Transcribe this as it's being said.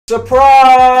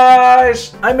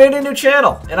Surprise! I made a new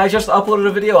channel, and I just uploaded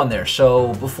a video on there.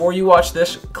 So before you watch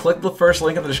this, click the first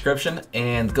link in the description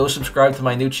and go subscribe to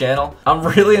my new channel. I'm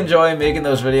really enjoying making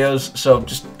those videos, so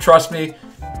just trust me.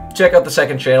 Check out the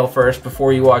second channel first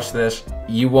before you watch this.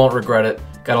 You won't regret it.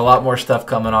 Got a lot more stuff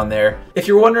coming on there. If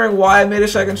you're wondering why I made a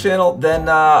second channel, then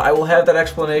I will have that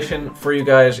explanation for you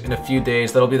guys in a few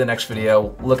days. That'll be the next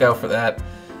video. Look out for that.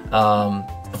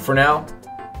 For now,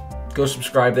 go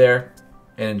subscribe there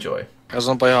and enjoy. You guys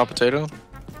wanna play hot potato?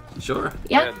 Sure.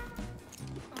 Yeah.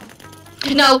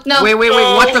 No. Wait,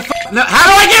 what the fuck? No, how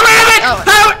do I get rid of it?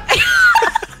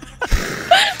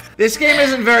 How? This game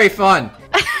isn't very fun.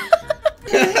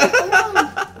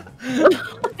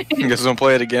 You guys wanna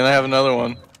play it again? I have another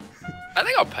one. I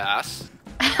think I'll pass.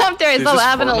 After I Dude, saw this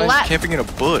having a Fortnite's lot. camping in a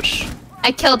bush.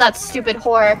 I killed that stupid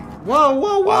whore. Whoa.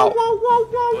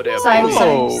 Whatever. Sorry.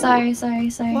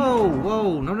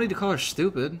 Whoa. No need to call her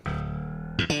stupid.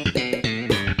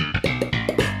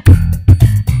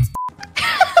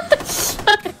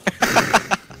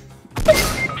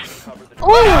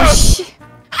 Oh shit.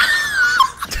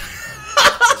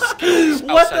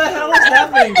 What the hell is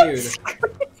happening, dude?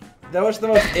 That was the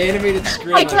most animated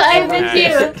screen I climbed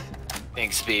you.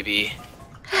 Thanks, baby.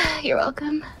 You're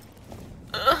welcome.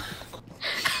 Is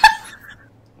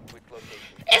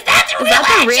that the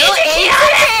real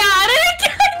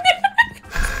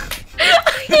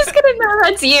I'm just gonna know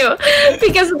that's you,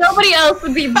 because nobody else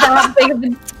would be that big of a.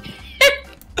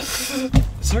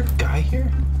 Is there a guy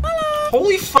here?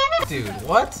 Holy fuck, dude!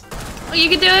 What? Well, you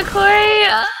can do it, Corey.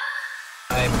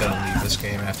 I'm gonna leave this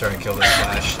game after I kill this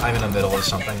Flash. I'm in the middle of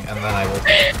something, and then I will.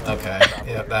 Okay.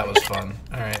 Yeah, that was fun.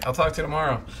 All right, I'll talk to you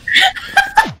tomorrow.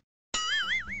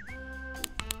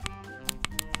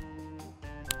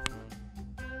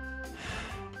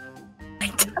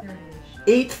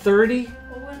 8:30?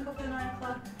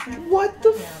 What the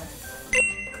f?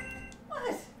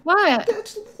 What?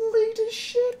 That's late as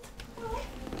shit.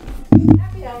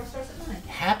 Happy hour starts at 9.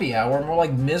 Happy hour? More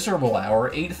like miserable hour.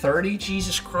 8:30?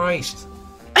 Jesus Christ.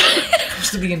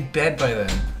 Supposed to be in bed by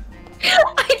then.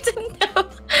 I didn't know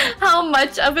how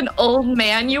much of an old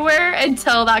man you were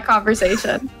until that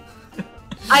conversation.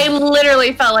 I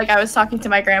literally felt like I was talking to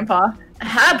my grandpa.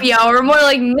 Happy hour, more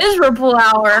like miserable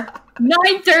hour.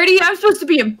 9:30? I'm supposed to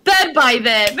be in bed by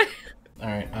then.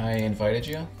 Alright, I invited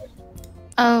you.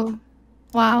 Oh,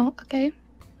 wow. Okay.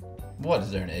 What,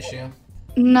 is there an issue?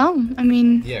 No, I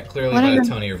mean, Yeah, clearly What by are the you-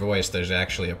 tone of your voice, there's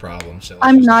actually a problem. So let's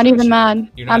I'm just not address even it.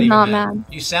 mad. You're I'm even not mad.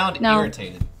 You sound No.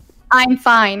 irritated. I'm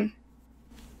fine.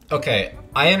 Okay,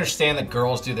 I understand that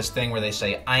girls do this thing where they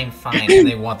say, I'm fine, and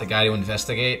they want the guy to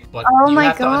investigate, but Oh you my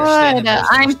have to understand that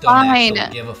God, most of us I'm don't actually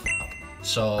fine. give a f***.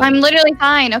 So... I'm literally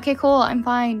fine. Okay, cool. I'm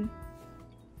fine.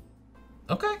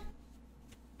 Okay.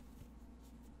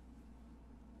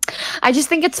 I just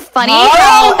think it's funny.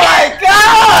 Oh my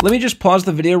god! Let me just pause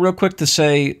the video real quick to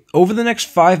say, over the next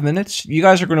 5 minutes, you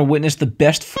guys are going to witness the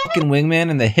best fucking wingman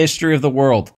in the history of the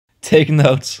world. Take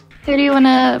notes. Who do you want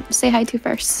to say hi to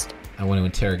first? I want to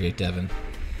interrogate Devin.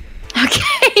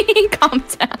 Okay, calm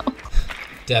down.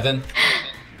 Devin,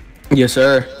 Yes,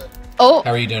 sir. Oh,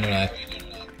 how are you doing tonight?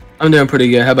 I'm doing pretty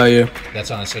good. How about you?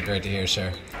 That's honestly great to hear,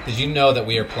 sir. Did you know that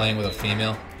we are playing with a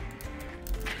female?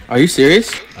 Are you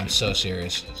serious? I'm so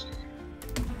serious.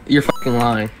 You're fucking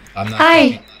lying. I'm not.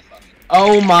 hi.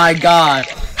 Oh my god.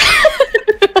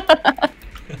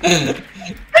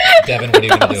 Devin, what are you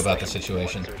going to do about the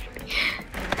situation?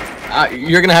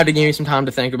 You're gonna have to give me some time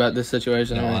to think about this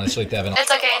situation. No, honestly, Devin. It's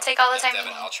okay. Take all the time.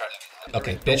 Devin, I'll try.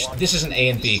 Okay, bitch, this is an A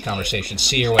and B conversation.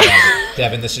 See your way out of it.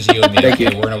 Devin, this is you and me. Thank you.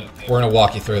 We're gonna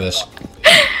walk you through this.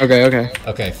 Okay.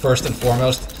 Okay, first and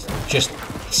foremost, just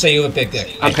say you have a big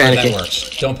dick. I'm That panicking.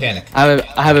 works. Don't panic. I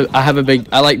have a big.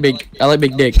 I like big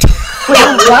dick.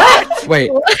 What?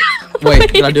 Wait.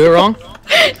 Did I do it wrong?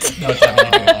 No,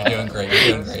 Devin, you're doing great. You're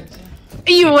doing great.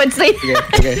 You would say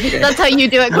Okay. that's how you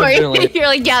do it, Corey. Definitely. You're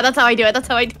like, yeah, that's how I do it. That's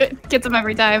how I do it. Gets him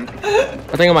every time. I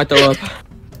think I might throw up.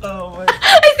 Oh my.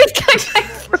 I think I might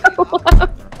throw up.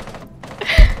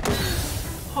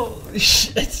 Holy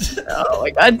shit. Oh my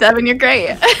god, Devin, you're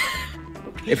great.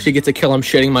 If she gets a kill, I'm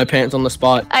shitting my pants on the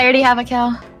spot. I already have a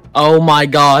kill. Oh my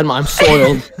god, I'm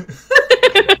soiled.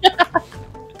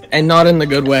 And not in the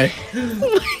good way.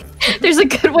 There's a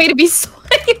good way to be soiled.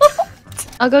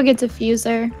 I'll go get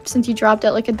diffuser since you dropped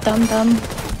it like a dum-dum.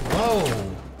 Whoa.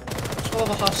 What's all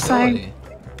the hostility?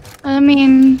 I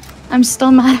mean, I'm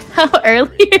still mad about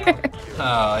earlier.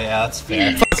 Oh yeah, that's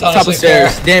fair. Top of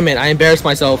stairs. Damn it, I embarrassed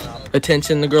myself.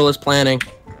 Attention, the girl is planning.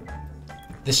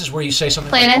 This is where you say something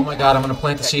Plant like, it. oh my god, I'm gonna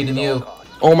plant the seed in you.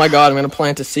 Oh my god, I'm gonna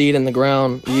plant a seed in the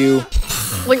ground. You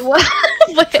Wait, what?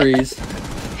 What? trees.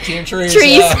 Team trees.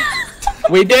 Trees. Yeah.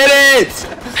 We did it!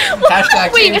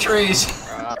 Hashtag Wait. team trees.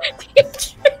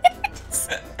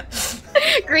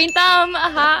 Green thumb.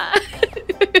 Aha.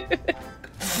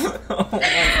 Oh my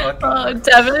fucking Oh,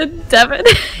 Devin. I'm gonna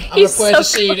He's plant a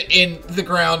so seed in the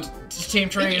ground. Team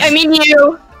trees. I mean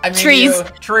you. I mean trees. you.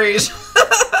 Trees.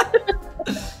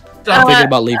 I'm thinking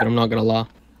about leaving, I'm not gonna lie.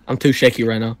 I'm too shaky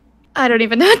right now. I don't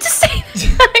even know what to say.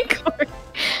 Corey.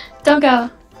 Don't go.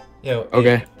 Yo.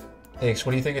 Okay. Ace,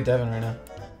 what do you think of Devin right now?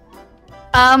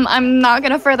 I'm not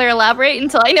gonna further elaborate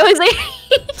until I know his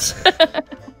age.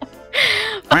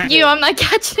 Fuck you, I'm not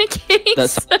catching a case.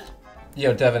 That's-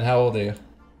 Yo, Devin, how old are you?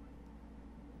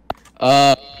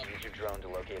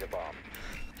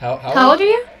 How old are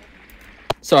you?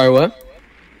 Sorry, what?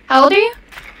 How old are you?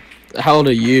 How old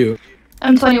are you?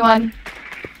 I'm 21.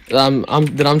 Then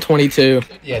I'm 22.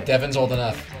 Yeah, Devin's old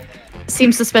enough.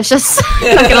 Seems suspicious.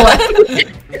 Not gonna lie.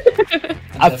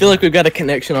 I feel like we've got a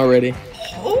connection already.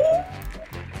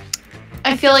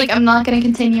 I feel like I'm not gonna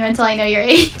continue until I know your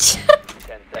age.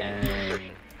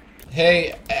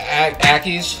 Hey,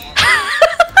 Aki's.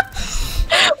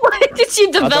 Why did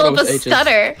you thought it develop a was H's.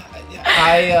 stutter?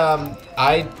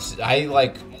 I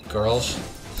like girls.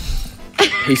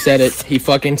 He said it. He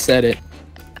fucking said it.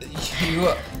 You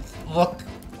look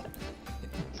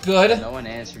good. No one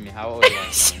answered me. How old am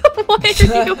I? Why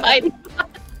are you hiding?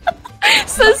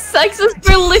 So sexist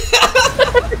for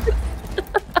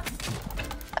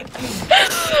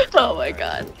Oh my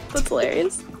god, that's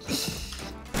hilarious.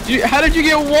 How did you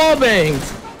get wall banged?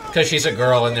 Because she's a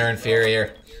girl and they're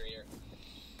inferior.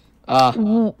 Ah.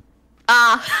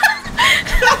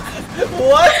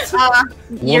 What?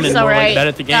 You're so right. Bad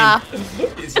at the game.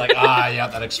 He's like, yeah,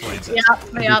 that explains it.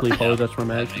 Yeah. Deeply apologize for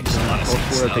my actions.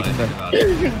 I'll take it back.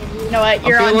 You know what?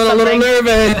 You're on feeling a little something.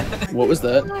 nervous. What was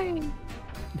that?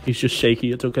 He's just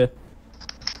shaky. It's okay.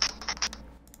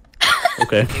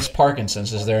 Okay. He's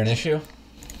Parkinson's. Is there an issue?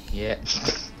 Yeah.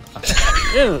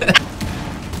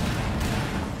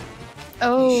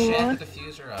 Oh. Shut the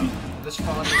diffuser up. This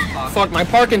phone is pocket. Fuck my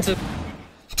Parkinson.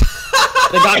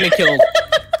 They got me killed.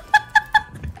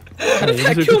 Hey,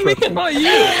 That killed me and not you.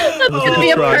 That's gonna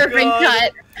be a try. perfect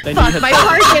cut. They Fuck need my to-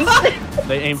 Parkinson.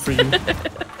 They aim for you.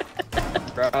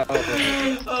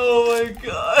 Oh my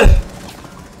god.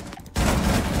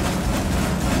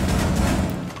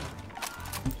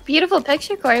 Beautiful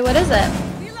picture, Corey. What is it?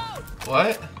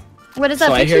 What? What is that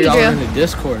So I picture hear you y'all drew? in the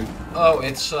Discord. Oh,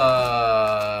 it's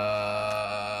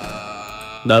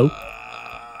No.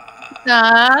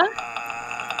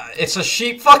 it's a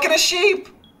sheep fucking a sheep.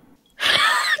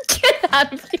 Get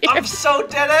out of here. I'm so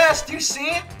dead ass. Do you see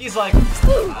it? He's like,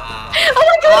 Oh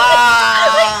my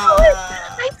god.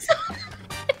 I saw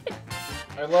it.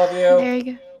 I love you. There you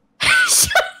go.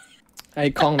 Hey,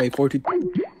 call me 42.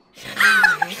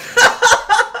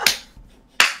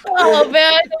 Oh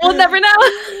man, we'll never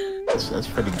know. That's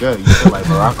pretty good. You feel like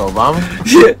Barack Obama?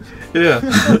 Yeah.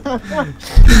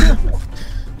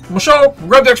 Michelle,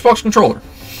 grab the Xbox controller.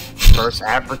 First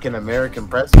African American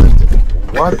president?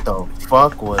 What the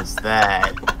fuck was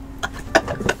that?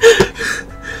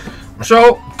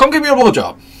 Michelle, come give me a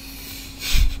blowjob.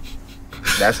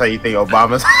 That's how you think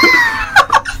Obama's?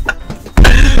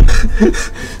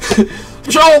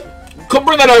 Michelle, come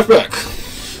bring that knife back.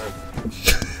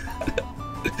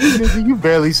 Nigga, you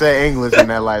barely said English in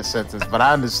that last sentence, but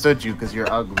I understood you because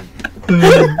you're ugly.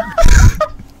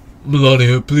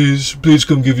 Melania, please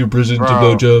come give your president a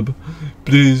Bro. blowjob.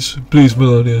 Please,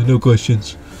 Melania, no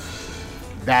questions.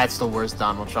 That's the worst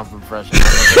Donald Trump impression.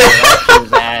 That shit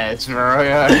was ass, bro.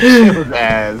 Yeah, that shit was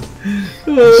ass.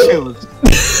 That shit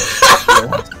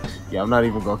was... Yeah, I'm not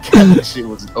even gonna count. That shit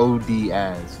was OD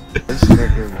ass. This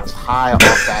nigga was high off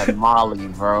that Molly,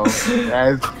 bro.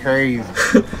 That's crazy.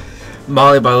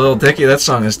 Molly by Lil Dicky, that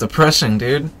song is depressing,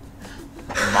 dude.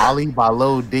 Molly by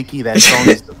Lil Dicky, that song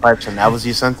is depression. That was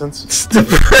your sentence? It's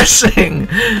depressing.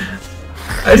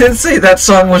 I didn't say that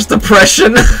song was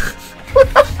depression.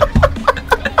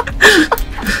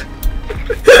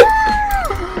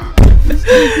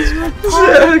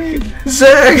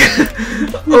 Zach.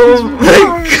 Oh my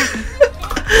god.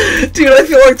 Dude, I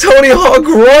feel like Tony Hawk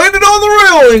grinding on the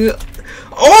railing.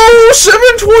 Oh,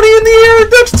 720 in the air.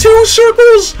 That's 2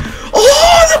 circles.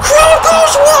 Oh, the crowd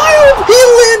goes wild. He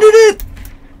landed it.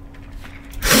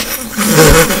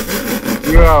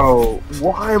 Yo,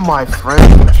 why am I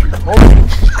friends with you? Holy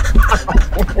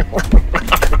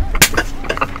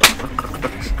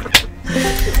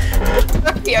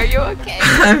Are you okay?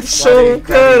 I'm so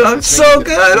good. I'm so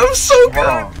good. I'm so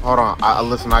good. Hold on.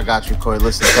 Listen, I got you, Corey.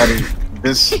 Listen, Teddy.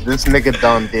 This nigga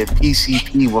done did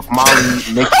PCP with Molly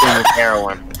mixed in with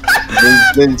heroin.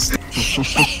 This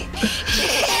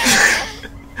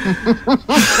You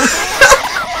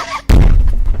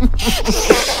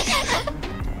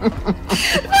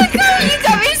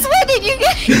got me sweating.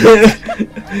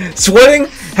 Sweating?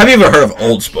 Have you ever heard of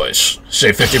Old Spice?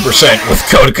 Save 50% with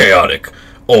code Chaotic.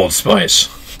 Old Spice.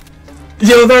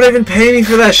 Yo, they're not even paying me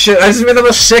for that shit. I just made them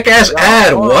a sick ass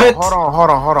ad. What? Hold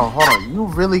on. You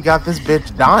really got this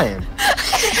bitch dying.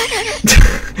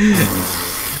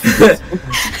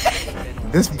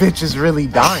 This bitch is really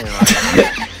dying.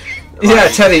 Right? Yeah,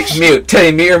 Teddy, mute.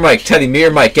 Teddy, mute your mic. Teddy, mute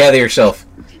your mic. Gather yourself.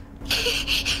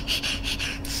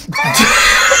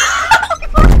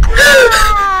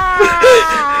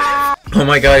 Oh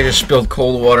my god, I just spilled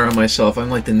cold water on myself. I'm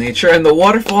like the nature and the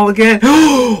waterfall again.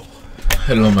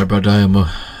 Hello, my brother. I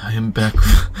am back.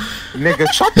 Nigga,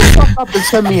 shut the fuck up and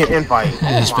send me an invite. It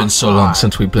has been so long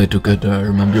since we played together. I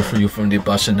remember you from the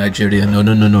bus in Nigeria. No.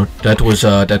 That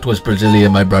was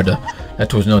Brazilian, my brother.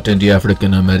 That was not in the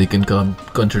African American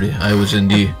country. I was in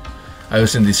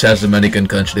the South American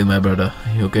country, my brother.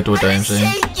 You get what I am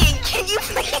saying? Can you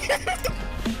please?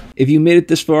 If you made it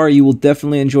this far, you will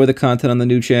definitely enjoy the content on the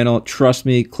new channel. Trust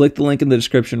me, click the link in the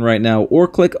description right now or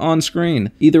click on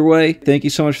screen. Either way, thank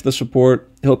you so much for the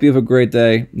support. Hope you have a great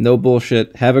day. No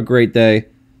bullshit. Have a great day.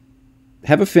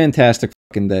 Have a fantastic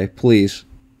fucking day, please.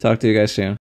 Talk to you guys soon.